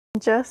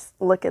Just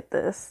look at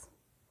this.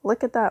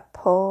 Look at that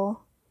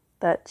pull,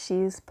 that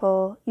cheese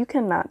pull. You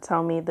cannot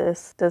tell me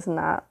this does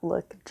not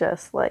look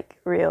just like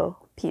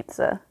real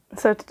pizza.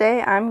 So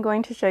today I'm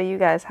going to show you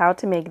guys how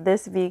to make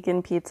this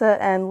vegan pizza,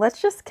 and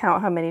let's just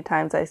count how many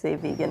times I say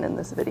vegan in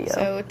this video.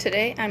 So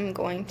today I'm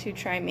going to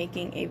try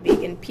making a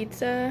vegan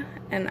pizza,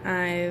 and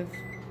I've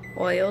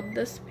oiled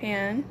this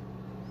pan,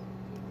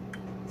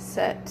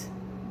 set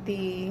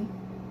the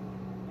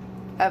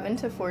oven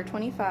to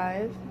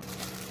 425.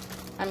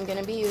 I'm going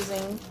to be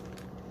using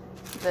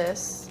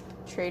this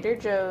Trader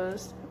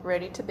Joe's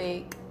ready to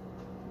bake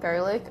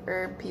garlic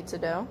herb pizza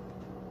dough,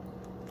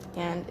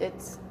 and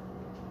it's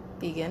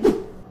vegan.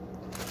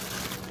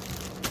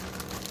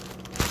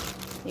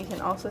 You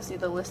can also see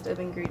the list of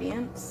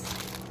ingredients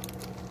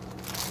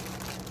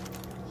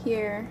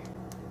here.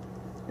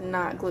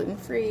 Not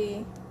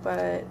gluten-free,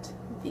 but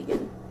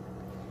vegan.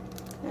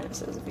 And it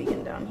says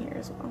vegan down here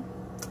as well.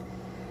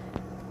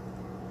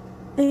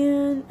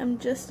 And I'm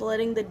just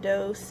letting the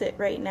dough sit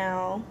right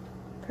now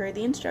per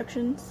the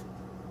instructions.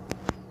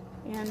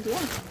 And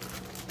yeah,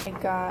 I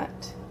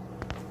got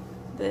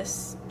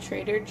this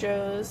Trader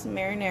Joe's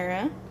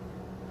marinara,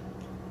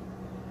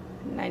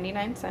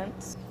 99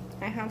 cents.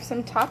 I have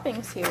some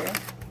toppings here.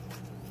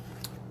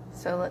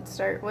 So let's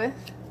start with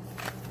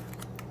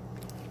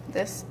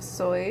this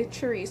soy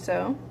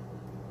chorizo,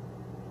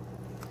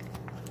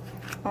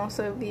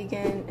 also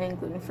vegan and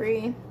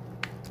gluten-free.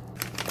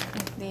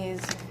 These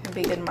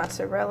vegan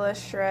mozzarella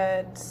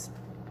shreds,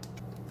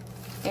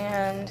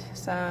 and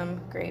some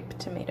grape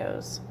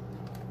tomatoes.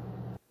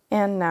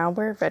 And now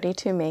we're ready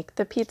to make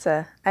the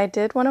pizza. I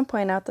did want to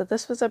point out that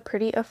this was a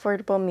pretty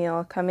affordable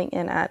meal, coming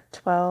in at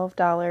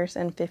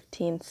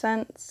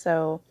 $12.15,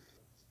 so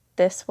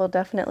this will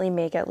definitely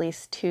make at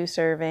least 2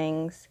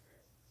 servings.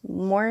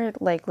 More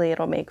likely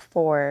it'll make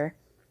 4,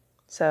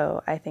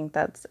 so I think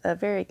that's a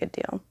very good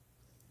deal.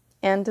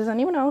 And does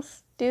anyone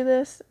else do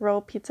this?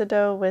 Roll pizza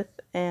dough with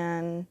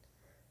an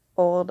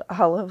old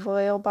olive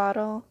oil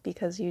bottle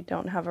because you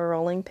don't have a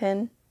rolling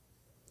pin?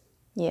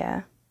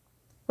 Yeah,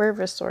 we're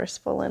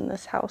resourceful in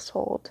this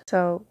household.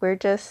 So we're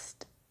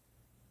just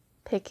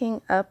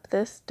picking up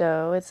this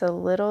dough. It's a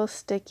little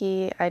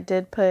sticky. I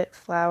did put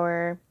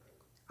flour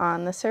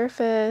on the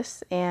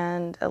surface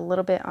and a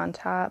little bit on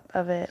top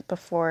of it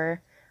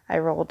before I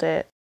rolled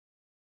it.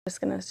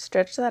 Just gonna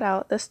stretch that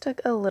out. This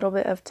took a little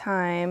bit of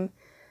time.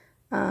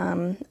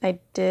 I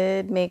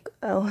did make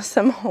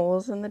some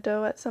holes in the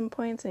dough at some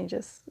points, and you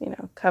just,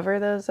 cover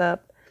those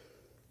up.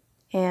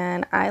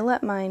 And I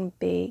let mine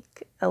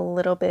bake a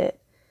little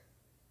bit,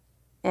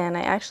 and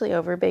I actually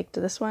overbaked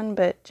this one,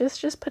 but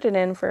just put it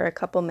in for a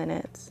couple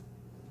minutes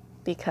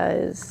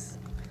because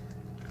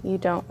you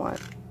don't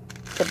want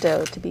the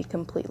dough to be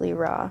completely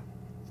raw.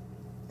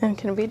 And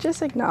can we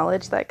just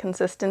acknowledge that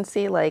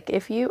consistency? Like,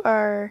 if you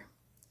are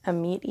a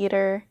meat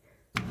eater,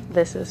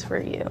 this is for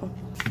you.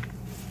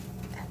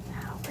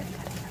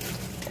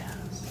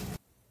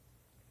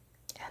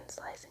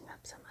 Slicing up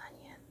some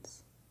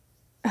onions.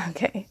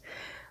 Okay.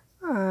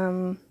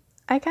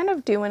 I kind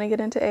of do want to get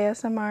into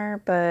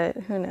ASMR, but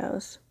who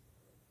knows.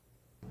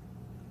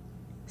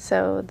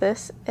 So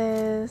this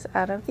is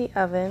out of the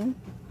oven.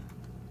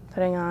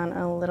 Putting on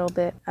a little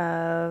bit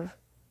of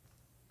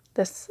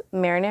this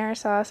marinara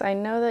sauce. I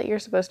know that you're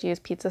supposed to use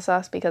pizza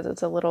sauce because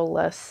it's a little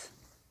less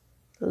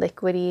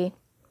liquidy,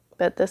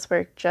 but this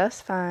worked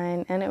just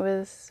fine, and it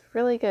was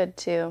really good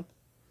too.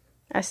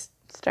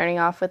 Starting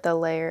off with a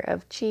layer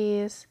of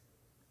cheese,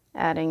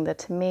 adding the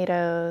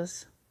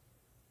tomatoes,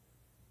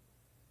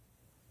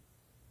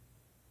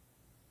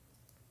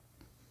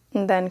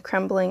 and then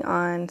crumbling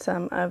on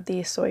some of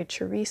the soy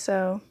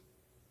chorizo,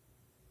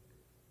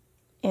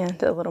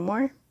 and a little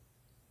more.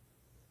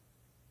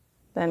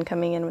 Then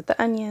coming in with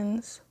the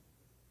onions,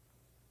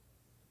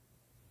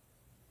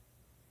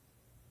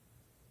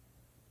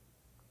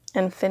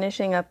 and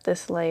finishing up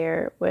this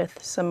layer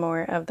with some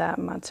more of that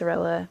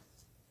mozzarella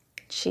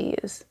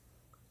cheese.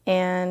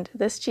 And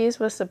this cheese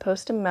was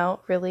supposed to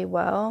melt really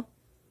well,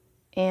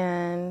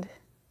 and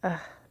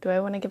do I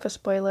want to give a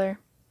spoiler?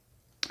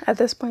 At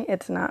this point,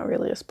 it's not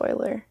really a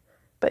spoiler,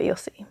 but you'll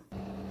see.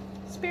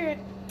 Spirit,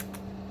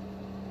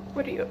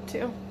 what are you up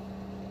to?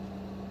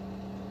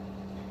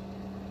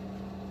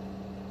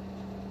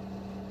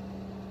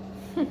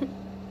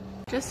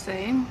 Just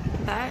saying,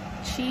 that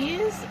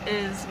cheese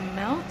is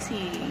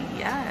melty.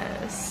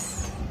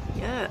 Yes,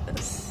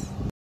 yes.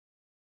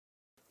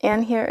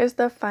 And here is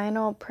the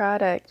final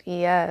product.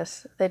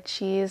 Yes, the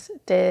cheese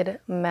did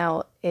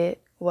melt.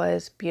 It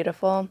was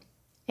beautiful.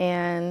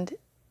 And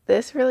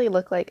this really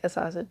looked like a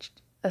sausage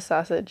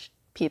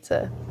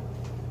pizza.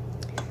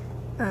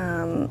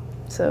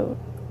 So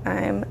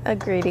I'm a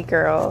greedy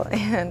girl,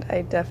 and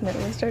I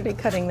definitely started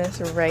cutting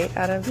this right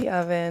out of the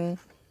oven.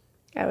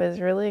 I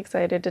was really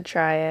excited to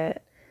try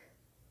it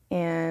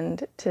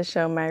and to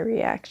show my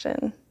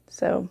reaction.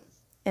 So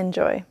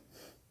enjoy.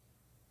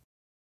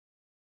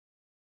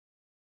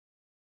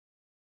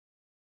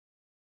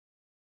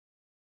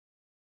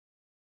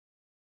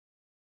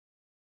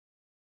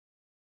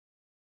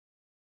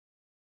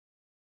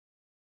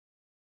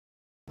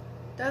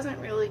 doesn't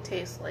really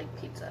taste like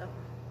pizza,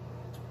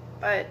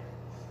 but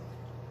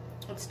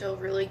it's still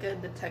really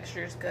good. The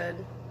texture is good.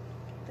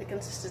 The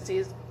consistency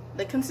is good.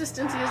 The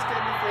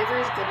flavor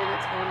is good in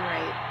its own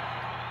right.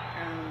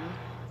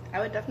 I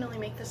would definitely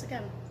make this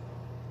again.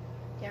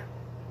 Yeah.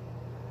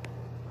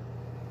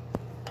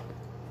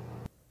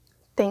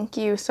 Thank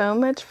you so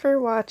much for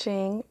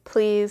watching.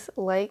 Please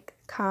like,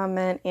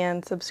 comment,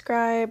 and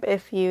subscribe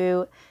if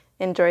you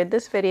enjoyed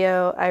this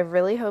video. I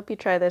really hope you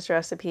try this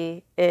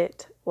recipe.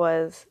 It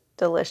was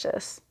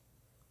delicious.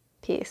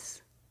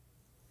 Peace.